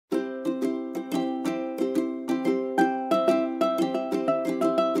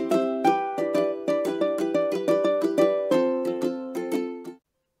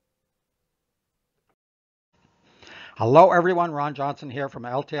Hello everyone, Ron Johnson here from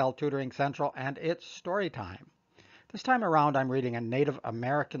L.T.L Tutoring Central, and it's story time. This time around I'm reading a Native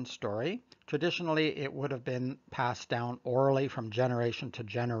American story. Traditionally it would have been passed down orally from generation to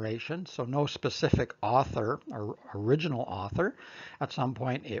generation, so no specific author or original author. At some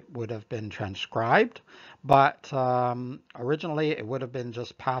point it would have been transcribed, but originally it would have been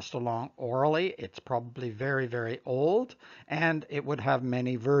just passed along orally. It's probably very, very old, and it would have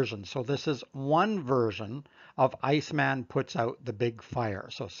many versions. So this is one version of Iceman Puts Out the Big Fire.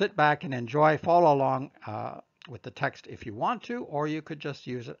 So sit back and enjoy, follow along with the text if you want to, or you could just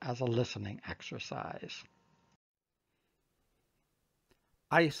use it as a listening exercise.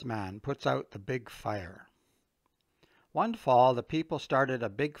 Iceman Puts Out the Big Fire. One fall, the people started a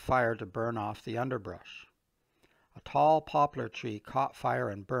big fire to burn off the underbrush. A tall poplar tree caught fire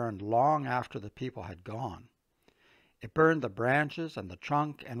and burned long after the people had gone. It burned the branches and the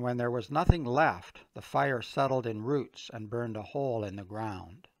trunk, and when there was nothing left, the fire settled in roots and burned a hole in the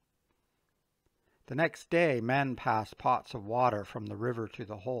ground. The next day, men passed pots of water from the river to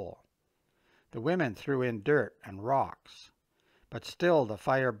the hole. The women threw in dirt and rocks, but still the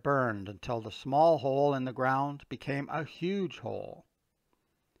fire burned until the small hole in the ground became a huge hole.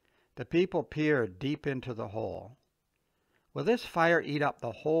 The people peered deep into the hole. "Will this fire eat up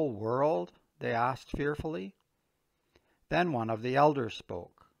the whole world?" they asked fearfully. Then one of the elders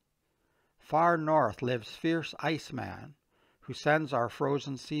spoke. "Far north lives fierce Iceman, who sends our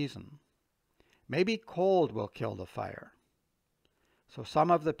frozen season. Maybe cold will kill the fire." So some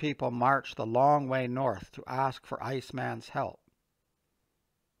of the people marched the long way north to ask for Iceman's help.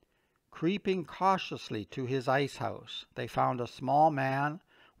 Creeping cautiously to his ice house, they found a small man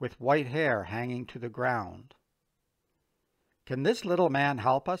with white hair hanging to the ground. "Can this little man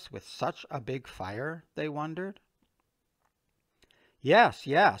help us with such a big fire?" they wondered. "Yes,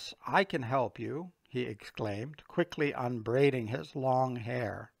 yes, I can help you," he exclaimed, quickly unbraiding his long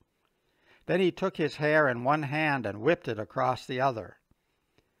hair. Then he took his hair in one hand and whipped it across the other.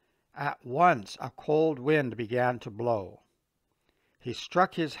 At once a cold wind began to blow. He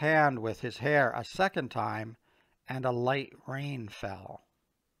struck his hand with his hair a second time, and a light rain fell.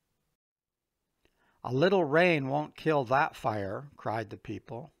 "A little rain won't kill that fire," cried the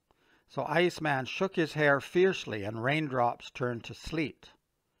people. So Iceman shook his hair fiercely, and raindrops turned to sleet.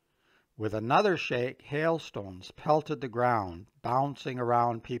 With another shake, hailstones pelted the ground, bouncing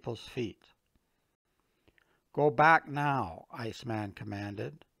around people's feet. "Go back now," Iceman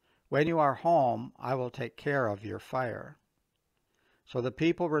commanded. "When you are home, I will take care of your fire." So the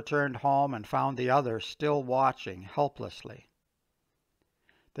people returned home and found the others still watching helplessly.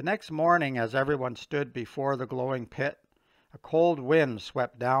 The next morning, as everyone stood before the glowing pit, a cold wind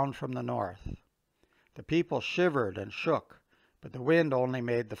swept down from the north. The people shivered and shook, but the wind only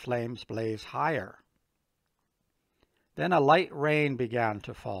made the flames blaze higher. Then a light rain began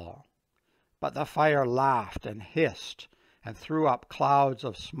to fall, but the fire laughed and hissed and threw up clouds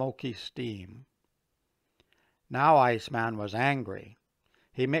of smoky steam. Now Iceman was angry.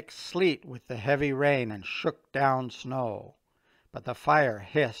 He mixed sleet with the heavy rain and shook down snow, but the fire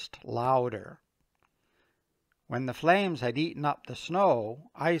hissed louder. When the flames had eaten up the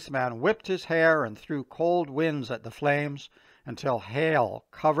snow, Iceman whipped his hair and threw cold winds at the flames until hail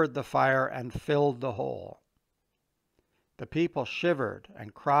covered the fire and filled the hole. The people shivered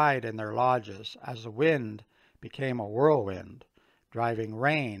and cried in their lodges as the wind became a whirlwind, driving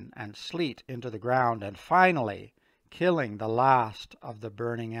rain and sleet into the ground and finally killing the last of the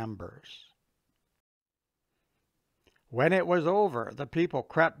burning embers. When it was over, the people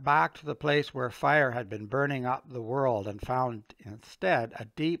crept back to the place where fire had been burning up the world and found instead a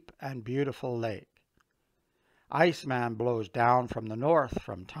deep and beautiful lake. Iceman blows down from the north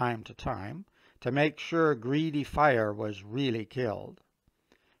from time to time to make sure greedy fire was really killed.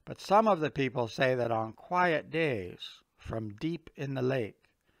 But some of the people say that on quiet days, from deep in the lake,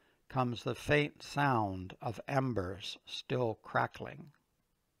 comes the faint sound of embers still crackling.